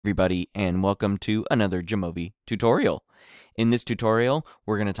Everybody, and welcome to another Jamovi tutorial. In this tutorial,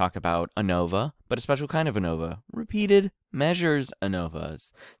 we're going to talk about ANOVA, but a special kind of ANOVA, repeated measures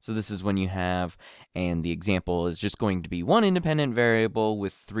ANOVAs. So this is when you have, and the example is just going to be one independent variable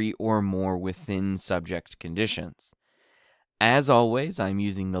with three or more within subject conditions. As always, I'm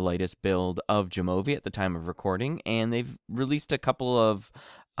using the latest build of Jamovi at the time of recording, and they've released a couple of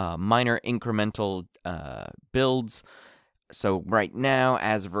minor incremental builds. So right now,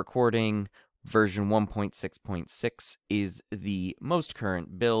 as of recording, version 1.6.6 is the most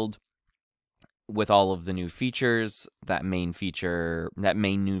current build with all of the new features. That main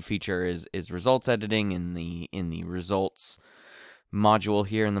new feature is results editing in the results module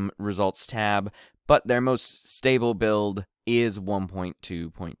here in the results tab, but their most stable build is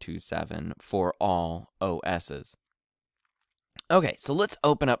 1.2.27 for all OSs. Okay, so let's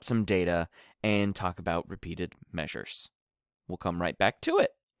open up some data and talk about repeated measures. We'll come right back to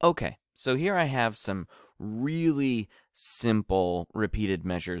it. Okay, so here I have some really simple repeated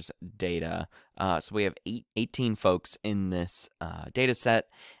measures data. So we have 18 folks in this data set,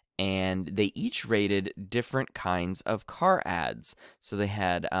 and they each rated different kinds of car ads. So they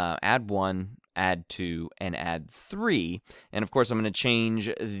had ad 1, ad 2, and ad 3. And of course, I'm going to change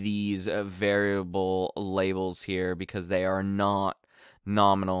these variable labels here because they are not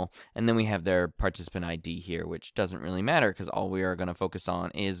nominal. And then we have their participant ID here, which doesn't really matter because all we are going to focus on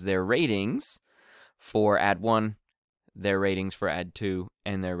is their ratings for ad 1, their ratings for ad 2,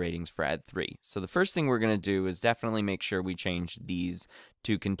 and their ratings for ad 3. So the first thing we're going to do is definitely make sure we change these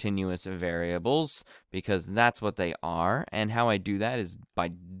to continuous variables because that's what they are. And how I do that is by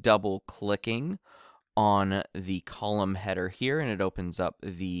double clicking on the column header here, and it opens up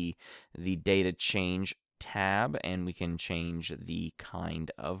the data change tab, and we can change the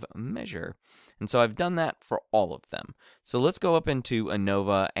kind of measure. And so I've done that for all of them. So let's go up into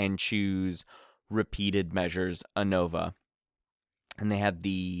ANOVA and choose repeated measures ANOVA. And they have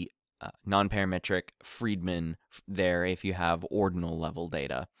the non-parametric Friedman there if you have ordinal level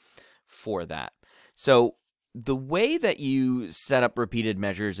data for that. So the way that you set up repeated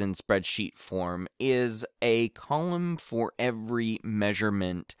measures in spreadsheet form is a column for every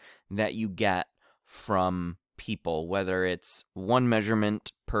measurement that you get from people, whether it's one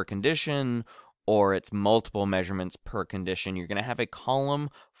measurement per condition or it's multiple measurements per condition. You're going to have a column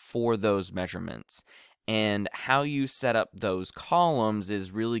for those measurements. And how you set up those columns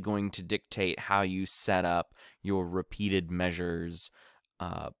is really going to dictate how you set up your repeated measures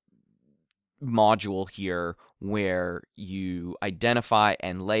module here, where you identify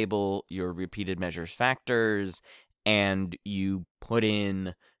and label your repeated measures factors, and you put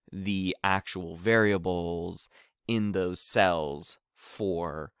in the actual variables in those cells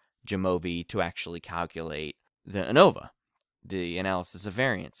for Jamovi to actually calculate the ANOVA, the analysis of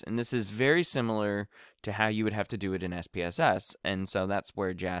variance. And this is very similar to how you would have to do it in SPSS, and so that's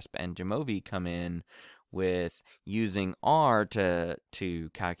where JASP and Jamovi come in with using R to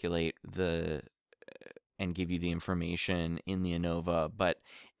calculate the and give you the information in the ANOVA, but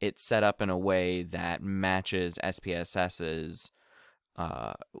it's set up in a way that matches SPSS's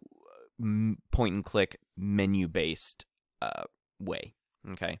point and click menu based way.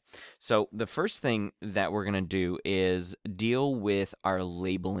 Okay, so the first thing that we're going to do is deal with our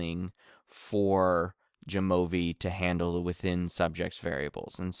labeling for Jamovi to handle the within subjects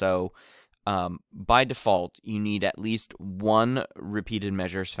variables. And so by default, you need at least one repeated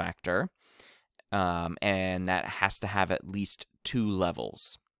measures factor, and that has to have at least 2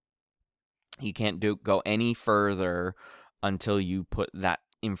 levels. You can't go any further until you put that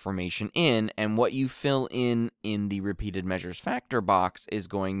information in, and what you fill in the repeated measures factor box is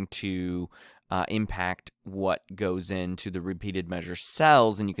going to impact what goes into the repeated measures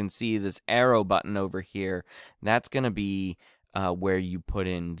cells. And you can see this arrow button over here. That's going to be where you put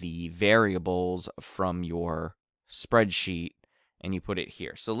in the variables from your spreadsheet, and you put it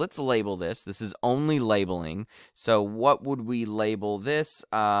here. So let's label this. This is only labeling. So what would we label this?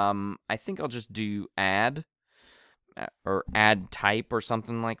 I think I'll just do add or add type or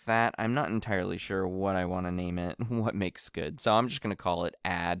something like that. I'm not entirely sure what I want to name it, what makes good. So I'm just going to call it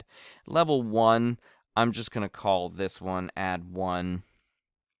add. Level 1, I'm just going to call this one add 1.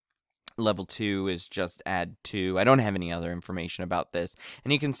 Level 2 is just add 2. I don't have any other information about this.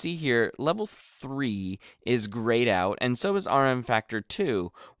 And you can see here, level 3 is grayed out, and so is RM factor 2.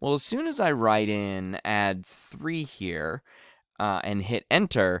 Well, as soon as I write in add 3 here, and hit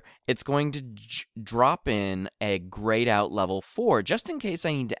enter, it's going to drop in a grayed out level 4, just in case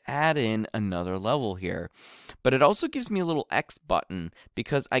I need to add in another level here. But it also gives me a little X button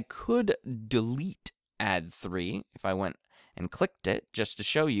because I could delete add 3 if I went and clicked it just to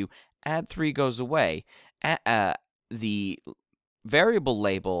show you, add 3 goes away. The variable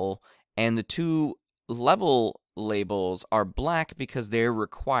label and the 2 level labels are black because they're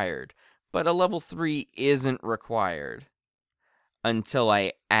required, but a level 3 isn't required until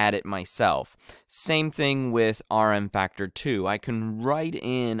I add it myself. Same thing with RM factor 2. I can write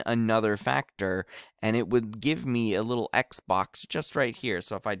in another factor and it would give me a little X box just right here.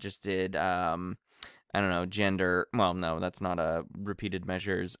 So if I just did, I don't know, gender, well, no, that's not a repeated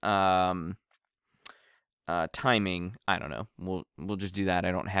measures. Timing, I don't know. We'll just do that.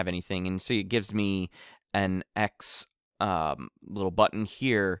 I don't have anything. And so it gives me an X little button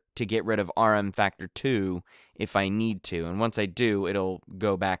here to get rid of RM factor 2 if I need to. And once I do, it'll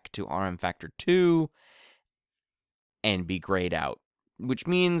go back to RM factor 2 and be grayed out, which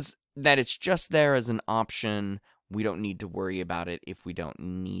means that it's just there as an option. We don't need to worry about it if we don't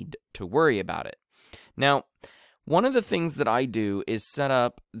need to worry about it. Now, one of the things that I do is set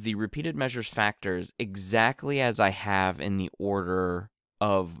up the repeated measures factors exactly as I have in the order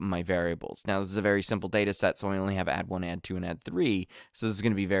of my variables. Now, this is a very simple data set, so I only have add 1, add 2, and add 3, so this is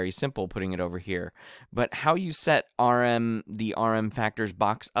going to be very simple putting it over here. But how you set the RM factors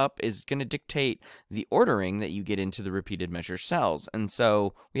box up is going to dictate the ordering that you get into the repeated measure cells. And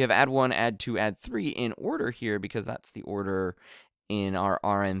so we have add 1, add 2, add 3 in order here because that's the order in our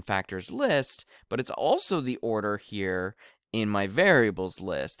RM factors list, but it's also the order here in my variables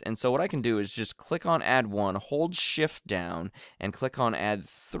list. And so what I can do is just click on add 1, hold shift down, and click on add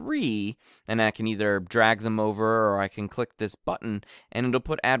 3, and I can either drag them over or I can click this button, and it'll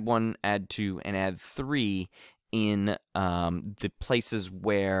put add 1, add 2, and add 3 in the places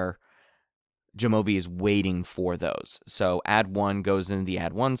where Jamovi is waiting for those. So add 1 goes in the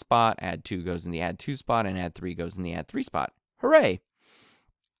add 1 spot, add 2 goes in the add 2 spot, and add 3 goes in the add 3 spot. Hooray!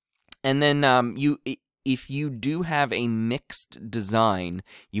 And then if you do have a mixed design,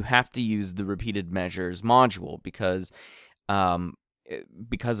 you have to use the repeated measures module because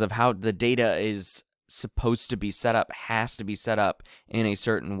of how the data is supposed to be set up, has to be set up in a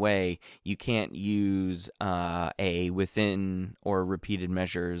certain way. You can't use a within or repeated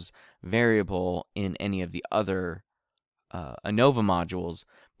measures variable in any of the other ANOVA modules,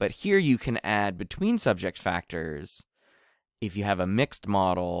 but here you can add between subject factors if you have a mixed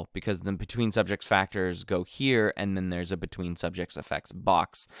model, because the between subjects factors go here, and then there's a between subjects effects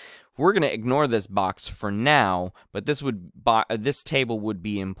box. We're going to ignore this box for now, but this table would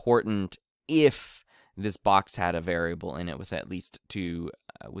be important if this box had a variable in it with at least two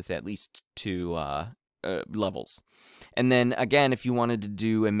levels. And then again, if you wanted to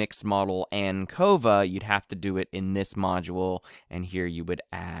do a mixed model and COVA, you'd have to do it in this module, and here you would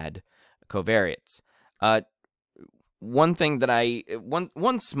add covariates. One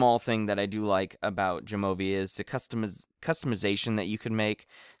small thing that I do like about Jamovi is the customization that you can make.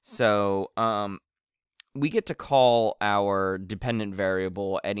 So we get to call our dependent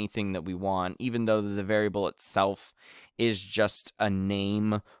variable anything that we want, even though the variable itself is just a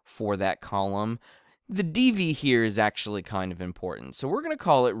name for that column. The DV here is actually kind of important. So we're going to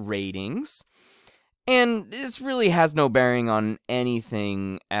call it ratings. And this really has no bearing on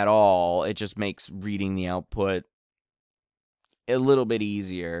anything at all. It just makes reading the output a little bit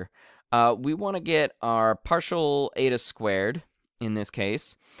easier. We want to get our partial Eta Squared in this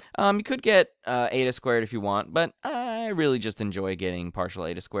case. You could get Eta Squared if you want, but I really just enjoy getting partial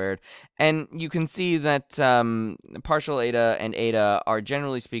Eta Squared. And you can see that partial Eta and Eta are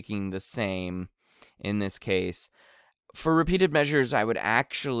generally speaking the same in this case. For repeated measures, I would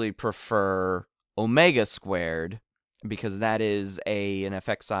actually prefer Omega Squared, because that is an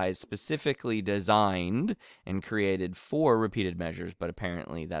effect size specifically designed and created for repeated measures, but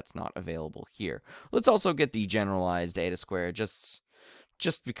apparently that's not available here. Let's also get the generalized Eta Squared, just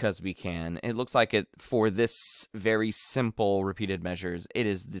because we can. It looks like it for this very simple repeated measures, it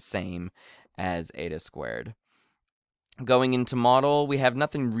is the same as Eta Squared. Going into model, we have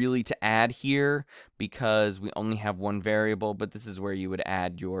nothing really to add here because we only have one variable, but this is where you would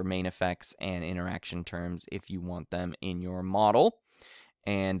add your main effects and interaction terms if you want them in your model.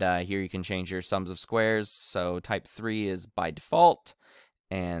 And here you can change your sums of squares. So type 3 is by default,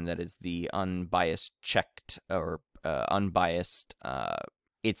 and that is the unbiased checked or unbiased.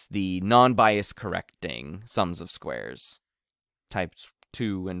 It's the non-bias correcting sums of squares. Types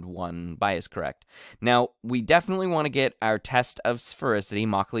 2 and 1 bias correct. Now, we definitely want to get our test of sphericity,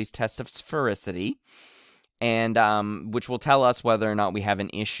 Mauchly's test of sphericity, and which will tell us whether or not we have an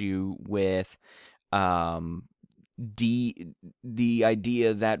issue with the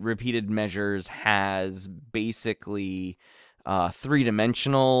idea that repeated measures has basically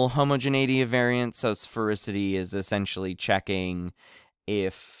three-dimensional homogeneity of variance. So sphericity is essentially checking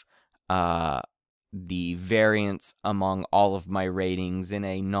if the variance among all of my ratings in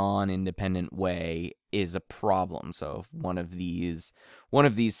a non-independent way is a problem. So if one of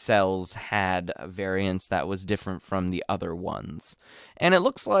these cells had a variance that was different from the other ones. And it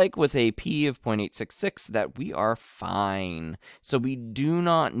looks like with a P of 0.866 that we are fine. So we do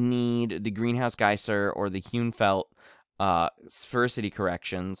not need the Greenhouse-Geisser or the Hunefeld sphericity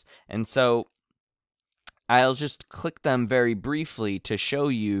corrections. And so I'll just click them very briefly to show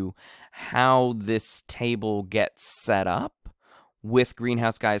you how this table gets set up with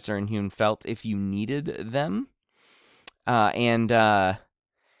Greenhouse-Geisser and Hunefeld if you needed them.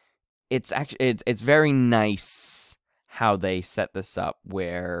 It's actually it's very nice how they set this up,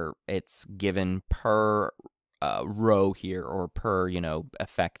 where it's given per row here, or per,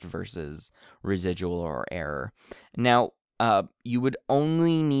 effect versus residual or error. Now, you would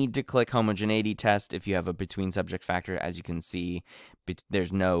only need to click homogeneity test if you have a between subject factor. As you can see,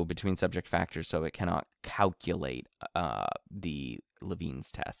 there's no between subject factor, so it cannot calculate the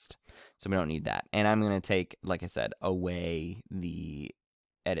Levine's test. So we don't need that. And I'm going to take, like I said, away the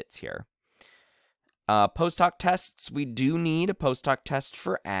edits here. Post-hoc tests, we do need a post-hoc test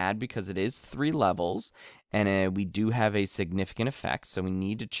for add because it is 3 levels, and we do have a significant effect, so we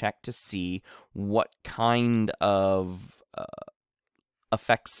need to check to see what kind of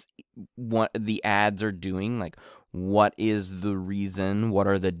effects what the adds are doing, like what is the reason, what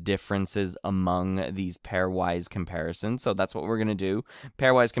are the differences among these pairwise comparisons. So that's what we're going to do.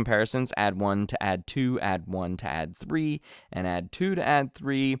 Pairwise comparisons, add 1 to add 2, add 1 to add 3, and add 2 to add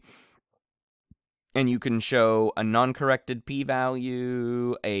 3. And you can show a non-corrected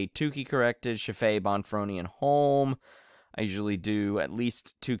p-value, a Tukey corrected, Chaffee, Bonferroni, and Holm. I usually do at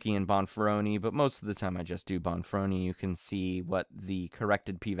least Tukey and Bonferroni, but most of the time I just do Bonferroni. You can see what the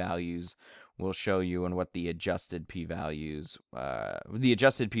corrected p-values will show you and what the adjusted p-values,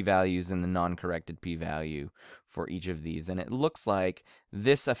 and the non-corrected p-value for each of these. And it looks like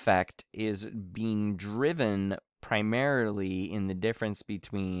this effect is being driven primarily in the difference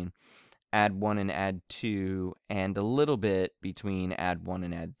between add 1 and add 2, and a little bit between add 1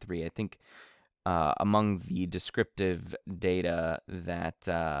 and add 3. I think among the descriptive data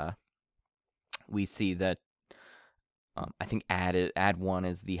that we see that I think add 1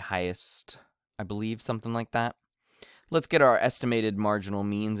 is the highest, I believe, something like that. Let's get our estimated marginal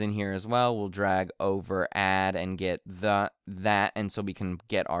means in here as well. We'll drag over add and get that, and so we can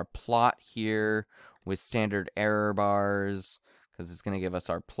get our plot here with standard error bars, because it's going to give us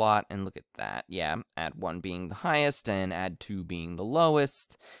our plot. And look at that. Yeah, add 1 being the highest and add 2 being the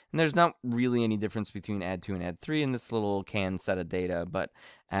lowest. And there's not really any difference between add 2 and add 3 in this little canned set of data, but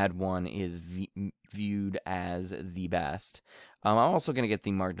add 1 is viewed as the best. I'm also going to get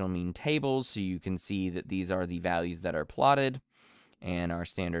the marginal mean tables, so you can see that these are the values that are plotted. And our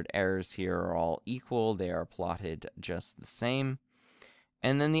standard errors here are all equal. They are plotted just the same.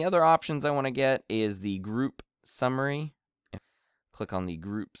 And then the other options I want to get is the group summary. Click on the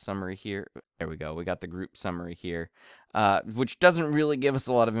group summary here. There we go. We got the group summary here, which doesn't really give us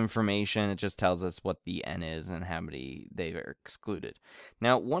a lot of information. It just tells us what the N is and how many they are excluded.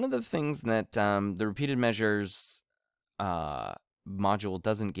 Now, one of the things that the repeated measures module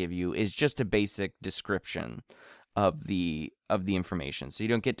doesn't give you is just a basic description of the information. So you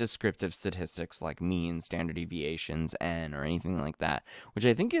don't get descriptive statistics like mean, standard deviations, N, or anything like that, which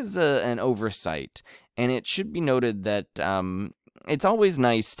I think is an oversight. And it should be noted that it's always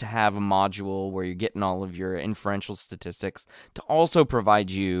nice to have a module where you're getting all of your inferential statistics to also provide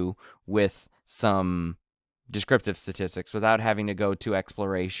you with some descriptive statistics without having to go to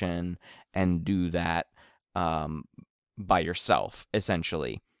exploration and do that by yourself,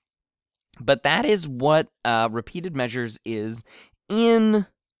 essentially. But that is what repeated measures is in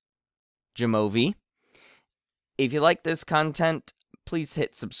Jamovi. If you like this content, please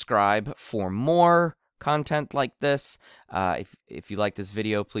hit subscribe for more content like this. If you like this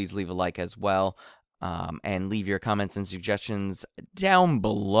video, please leave a like as well, and leave your comments and suggestions down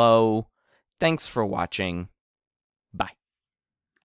below. Thanks for watching.